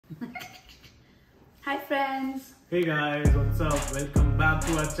Hi friends. Hey guys, what's up? Welcome back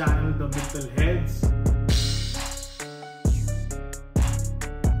to our channel, The Mittal Heads.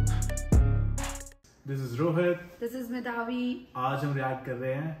 This is Rohit. This is Mittal. आज हम react कर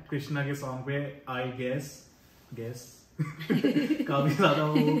रहे हैं कृष्णा के song पे I guess काफी ज्यादा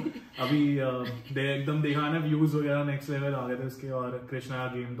वो अभी एकदम देखा ना व्यूज वगैरह नेक्स्ट लेवल आ गए थे उसके, और कृष्णा का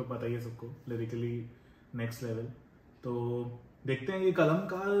गेम तो पता ही है सबको, लिरिकली नेक्स्ट लेवल। तो देखते हैं, ये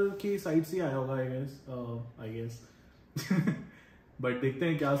कलमकार की साइड से आया होगा आई गेस बट देखते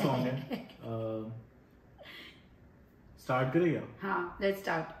हैं क्या सॉन्ग है। स्टार्ट करें क्या? हाँ, let's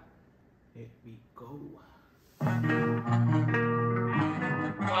start. Here we go.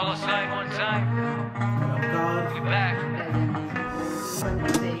 Well, I'll say one time. कलमकार We back.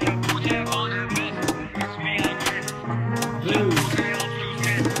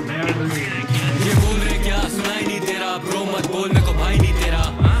 ये बोल रहे क्या सुनाई नहीं तेरा, ब्रो मत बोल मेरे को भाई नहीं तेरा,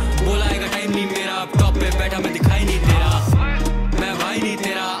 बोलाएगा टाइम नहीं मेरा, टॉप पे बैठा मैं दिखाई नहीं तेरा, मैं भाई नहीं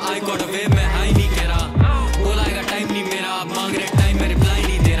तेरा, आई गॉट अवे मैं हाई नहीं कह रहा, बोलाएगा टाइम नहीं मेरा, मांग रहे टाइम मैं रिप्लाई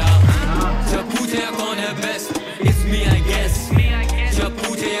नहीं दे रहा, जब पूछे कौन है best it's me I guess, जब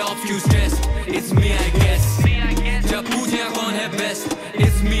पूछे of you stress it's me I guess, जब पूछे कौन है best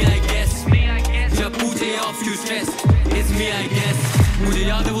it's me I guess, जब पूछे of you stress it's me I guess. मुझे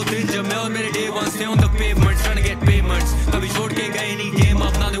याद है वो दिन जब मैं और मेरे डे वंस थे on the payments trying to get payments, कभी छोड़ के गए नहीं गेम,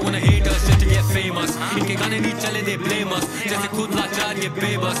 अपना दे wanna hate us just to get famous, इनके गाने नहीं चले दे blame us, जैसे खुद लाचार ये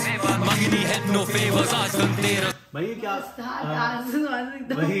बेबस, मांगी नहीं help no favors, आज धनतेरस। भाई ये क्या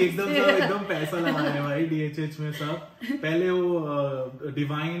भाई एकदम पैसा लगाने भाई DHH में सब। पहले वो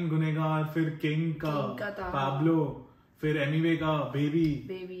डिवाइन गुनेगार, फिर किंग का पाब्लो, फिर एनीवे का बेबी,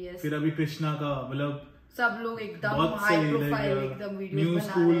 फिर अभी कृष्णा का, मतलब सब लोग एकदम हाई प्रोफाइल एकदम वीडियोस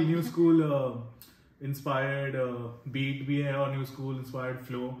बना रहे हैं। न्यू स्कूल इंस्पायर्ड बीट भी है और new school inspired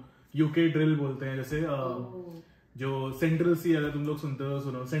flow, UK drill बोलते हैं जैसे जो सेंट्रल सी, अगर तुम लोग सुनते हो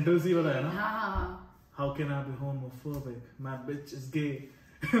सुनो, सेंट्रल सी पता है ना? How can I B homophobic, my beach is gay,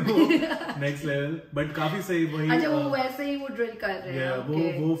 next level. But काफी सही वही। अच्छा, वो वैसे ही वो ड्रिल कर रहे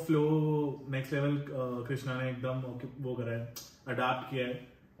हैं। वो फ्लो नेक्स्ट लेवल कृष्णा ने एकदम वो करा है, अडॉप्ट किया है,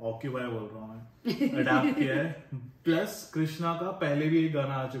 ऑक्यूपाई बोल रहा हूँ मैं, अडॉप्ट किया है। प्लस कृष्णा का पहले भी एक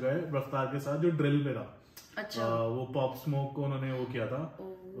गाना आ चुका है रफ्तार के साथ जो ड्रिल पे था। अच्छा। वो पॉप स्मोक को उन्होंने वो किया था,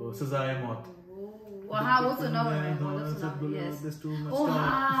 सजाए मौत। हाँ, वो सुना मैंने। ओह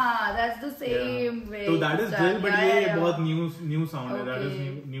हाँ, that's the same way। तो that is drill, but ये बहुत न्यू साउंड है, that is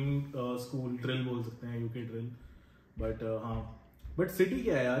new school drill बोल सकते हैं, यूके ड्रिल। बट हाँ, बट सिटी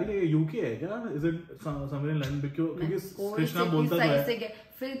क्या है यार, ये यूके है क्या? Is it somewhere in London? क्योंकि कृष्णा बोलता तो है।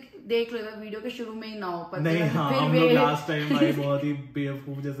 फिर देख लो वीडियो के शुरू में ही ना हो पता नहीं। हाँ, हम लोग लास्ट टाइम भाई बहुत ही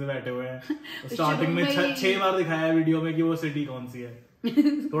बेवकूफ जैसे बैठे हुए हैं। स्टार्टिंग में 6 बार दिखाया है वीडियो में कि वो सिटी कौन सी है।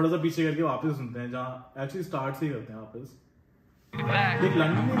 थोड़ा सा पीछे करके वापस सुनते हैं, जहाँ एक्चुअली स्टार्ट से ही करते हैं वापस। देख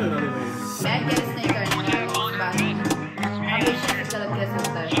लंदन नहीं लग रहा है, मैं गेस नहीं करना हमेशा से गलत कैसे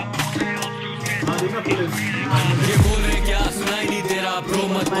होता है। हाँ देखा पुलिस। ये बोल रहे क्या सुनाई नहीं तेरा, ब्रो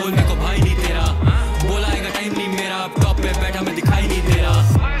मत बोल मेरे को भाई नहीं तेरा, बोलाएगा टाइम नहीं मेरा, टॉप पे बैठा मैं दिखाई नहीं दे रहा,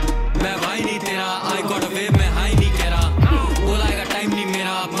 मैं भाई नहीं तेरा, आई गॉट अवे मैं हाई नहीं कह रहा, बोलाएगा टाइम नहीं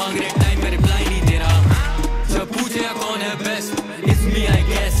मेरा, मांग रहे टाइम मैं रिप्लाई नहीं दे रहा, जब पूछे कौन है best it's me I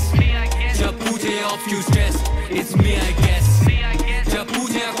guess, जब पूछे of you stress it's me I guess, जब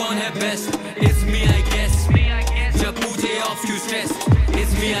पूछे कौन है best it's me I guess, जब पूछे of you stress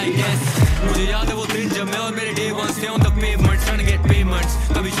it's me I guess. मुझे याद है वो दिन जब मैं और मेरे डे वंस थे on the payments trying to get payments,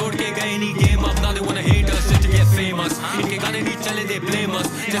 कभी छोड़ के गए नहीं गेम, अपना दे wanna hate us just to get famous, इनके गाने नहीं चले दे blame us,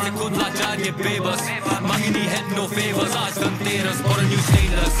 जैसे खुद लाचार ये बेबस, मांगी नहीं help no favors, आज धनतेरस और न्यू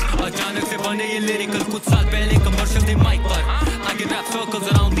स्टेनलेस, अचानक से बने ये लिरिकल, कुछ साल पहले कमर्शियल थे माइक पर, I can rap circles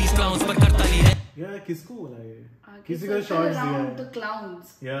around these clowns, पर करता ही है। यार किसको बोला ये? किसी का शॉर्ट्स दिया है the clowns।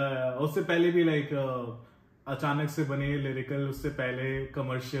 या उससे पहले भी लाइक अचानक से बने लिरिकल, उससे पहले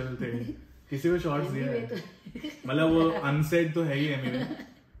कमर्शियल थे, किसी को शॉर्ट्स दिया है, मतलब वो अनसेड तो है ही एनीवे,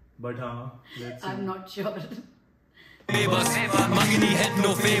 बट हाँ आई एम नॉट श्योर। बेबस मांगी नहीं हेल्प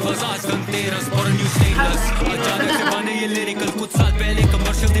नो फेवर्स, आज धनतेरस और न्यू स्टेनलेस, अचानक से बने ये लिरिकल, कुछ साल पहले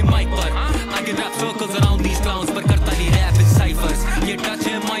कमर्शियल थे माइक पर, I can rap circles around these clowns, पर करता नहीं रैप इन साइफर्स, ये टच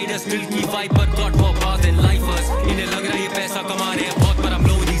है माइडस दिल की वाइब पर, गॉड फॉर बाज एंड लाइफर्स, इन्हें लग रहा है ये पैसा कमा रहे हैं बहुत, पर I'm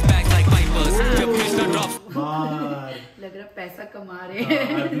blowing these bags like pipers, जब कृष्णा ड्रॉप्स लग रहा पैसा कमा रहे हैं।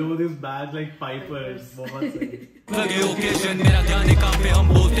 I blow this bag like pipers, बहुत सही। लगे ओकेजन, मेरा ध्यान है काम पे, हम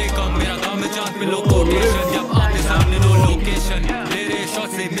बोलते कम, मेरा काम है चांद पे लो कोटेशन, जब आपके सामने लो लोकेशन, मेरे शॉट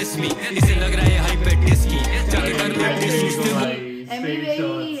से मिस मी, इसे लग रहा है हाइपर डिस्की, जाके कर लो डिस्की, एनीवे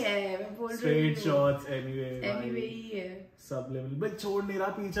ही है, मैं बोल रही हूँ स्ट्रेट शॉट्स एनीवे ही है। सब लेवल भाई छोड़ नहीं रहा,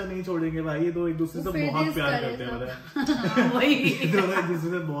 पीछा नहीं छोड़ेंगे भाई, ये तो एक दूसरे से बहुत प्यार करते हैं, वही दोनों एक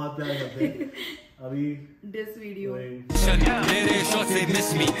दूसरे से बहुत प्यार करते हैं। अभी दिस वीडियो मेरे शॉट से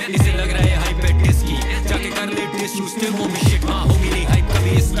मिस मी, इसे लग रहा है हाइप है डिस्की, जाके कर ले डिस यू स्टिल वो मी शिट, हां होगी नहीं हाइप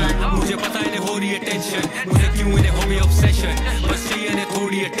कभी इसकी, मुझे पता है इन्हें हो रही है टेंशन, मुझे क्यों इन्हें हो गई ऑब्सेशन, बस चाहिए इन्हें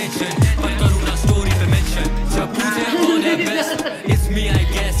थोड़ी अटेंशन, पर करूं ना स्टोरी पे मेंशन, जब पूछे कौन है best it's me I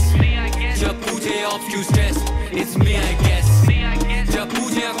guess, जब पूछे of you stress it's me I guess, जब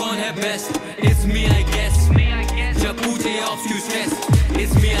पूछे कौन है best it's me I guess, जब पूछे of you stress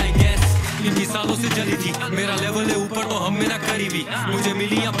it's me I guess, इतनी सालों से जली थी मेरा लेवल है ऊपर तो हम मेरा करीबी, मुझे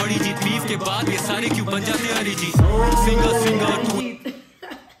मिली या बड़ी जीत, बीफ के बाद ये सारे क्यों बन जाते हरी जी, सिंगर टू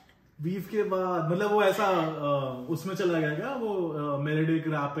बीफ के बाद मतलब वो ऐसा उसमें चला गया क्या वो मेलोडिक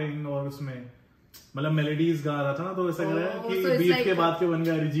रैपिंग, और उसमें मतलब मेलोडीज गा रहा था ना, तो ऐसा कर रहा है कि बीफ के बाद के बन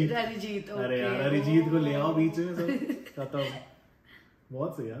गया अरिजीत। अरे यार अरिजीत को ले आओ बीच में सब खत्म,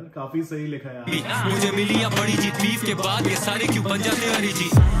 बहुत सही यार, काफी सही लिखा यार। मुझे मिली या बड़ी जीत, बीफ के बाद ये सारे क्यों बन जाते हरी जी,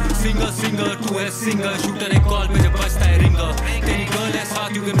 सिंगर टू है सिंगर, शूटर है कॉल पे जब बजता है रिंगर, तेरी गर्ल है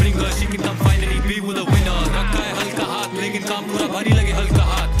साथ you can bring her, she can come finally be with the winner, रखा है हल्का हाथ लेकिन काम पूरा भारी लगे हल्का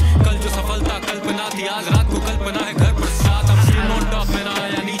हाथ, कल जो सफलता कल्पना थी आज रात को कल्पना है घर पर साथ, हम स्टिल ऑन टॉप में ना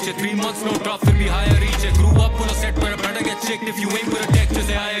आया नीचे, 3 months नो ड्रॉप फिर भी higher reach, grew up on a set पर better get checked if you ain't with a tech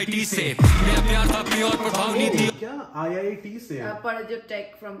जैसे IIT से, मेरा प्यार था प्योर प्रभाव नहीं थी, क्या IIT से पर जो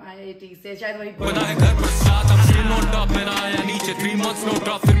टेक फ्रॉम IIT से शायद वही बना है घर पर साथ, हम स्टिल ऑन टॉप में ना आया नीचे, 3 months नो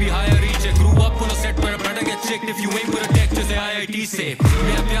ड्रॉप फिर भी higher reach, grew up on a set पर better get checked if you ain't with a tech जैसे IIT से,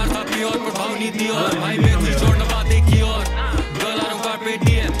 मेरा प्यार था प्योर प्रभाव नहीं थी, और भाई मैं दिल छोड़ना बात देखी, और गर्ल आरों का पे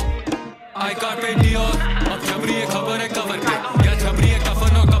DM आई कार्पेट डियोर, अब छबरी है खबर है कवर पे, क्या छबरी है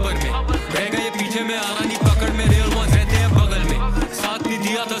कफन और कबर में, रह गए पीछे में आना नहीं पकड़ में, रियल वंस रहते हैं बगल में, साथ नहीं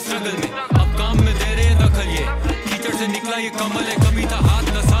दिया था स्ट्रगल में, अब काम में दे रहे हैं दखल, ये कीचड़ से निकला ये कमल है, कभी था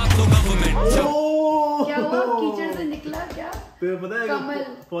हाथ न साथ तो गवर्नमेंट, क्या हुआ कीचड़ से निकला क्या, तो पता है कमल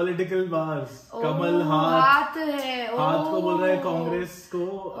पॉलिटिकल बार्स, कमल हाथ है, हाथ को बोल रहा है कांग्रेस को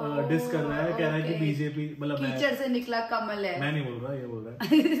डिस कर रहा है, कह रहा है कि बीजेपी मतलब कीचड़ से निकला कमल है, मैं नहीं बोल रहा, ये बोल रहा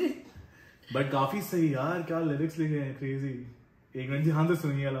है बट काफी सही यार, क्या लिरिक्स लिखे हैं क्रेजी, एक मिनट ध्यान से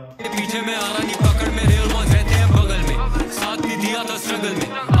सुनिए वाला, पीछे में आना नहीं पकड़ में, रियल वंस रहते हैं बगल में, साथ नहीं दिया था स्ट्रगल में,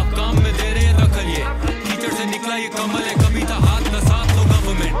 अब काम में दे रहे हैं दखल, ये कीचड़ से निकला ये कमल है, कभी था हाथ न साथ तो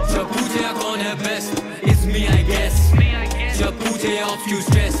गवर्नमेंट, जब पूछे कौन है best it's me I guess, जब पूछे of you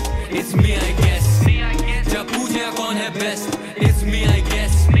stress it's me I guess, जब पूछे कौन है best it's me I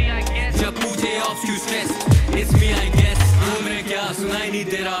guess, जब पूछे of you stress it's me I guess, बोल क्या सुनाई नहीं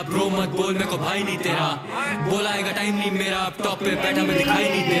तेरा, ब्रो मत बोल मेरे को भाई नहीं तेरा, बोलाएगा टाइम नहीं मेरा, अब टॉप पे बैठा मैं दिखाई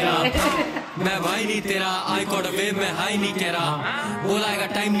नहीं तेरा, मैं भाई नहीं तेरा, आई गॉट अ वेव मैं हाई नहीं कह रहा, बोलाएगा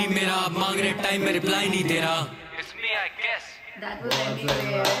टाइम नहीं मेरा, अब मांग रहे टाइम में रिप्लाई नहीं तेरा, It's me, I guess. That was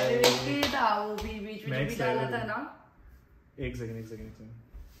anyway था, वो भी बीच में भी डाला था ना, एक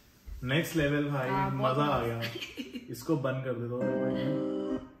सेकंड नेक्स्ट लेवल भाई, मजा आ गया, इसको बंद कर दे दो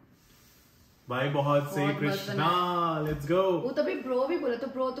भाई, बहुत सही कृष्णा, लेट्स गो, वो तभी ब्रो भी बोला, तो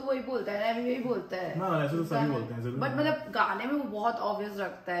ब्रो तो वही बोलता है, एमवे भी बोलता है ना, ऐसे तो सभी बोलते हैं जरूर, बट मतलब गाने में वो बहुत ऑब्वियस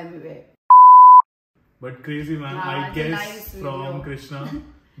रखता है Amway, but crazy man I guess from Krishna,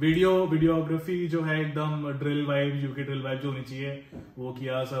 videography जो है एकदम drill vibe, UK drill vibe जो होनी चाहिए वो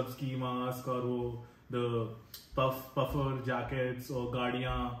किया, सब स्की मास्क और वो द पफर जैकेट्स और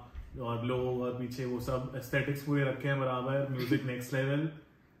गाड़ियां और लोग और पीछे वो सब एस्थेटिक्स पूरे रखे हैं बराबर, music next level,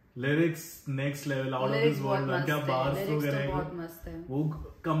 lyrics next level, out of this world, क्या बार्स वगैरह, वो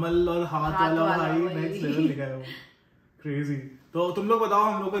कमल और हाथ वाला भाई नेक्स्ट लेवल लिखा है वो, क्रेजी। तो तुम लोग बताओ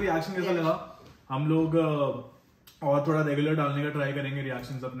हम लोग का रिएक्शन कैसा लगा, हम लोग और थोड़ा रेगुलर डालने का ट्राई करेंगे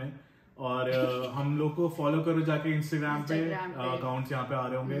रिएक्शंस अपने, और हम लोग को फॉलो करो जाके इंस्टाग्राम पे, अकाउंट्स यहाँ पे आ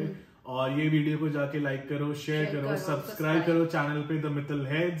रहे होंगे, और ये वीडियो को जाके लाइक करो, शेयर करो, सब्सक्राइब करो चैनल पे द मित्तल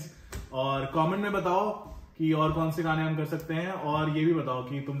हेड्स, और कमेंट में बताओ कि और कौन से गाने हम कर सकते हैं, और ये भी बताओ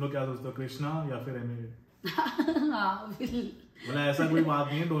कि तुम लोग क्या सोचते हो, कृष्णा या फिर एमवे, मतलब ऐसा कोई बात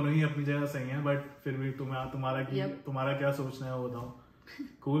नहीं है, दोनों ही अपनी जगह सही हैं, बट फिर भी तुम्हारा क्या सोचना है वो बताओ।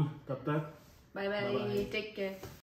 कूल, तब तक बाय बाय, टेक केयर।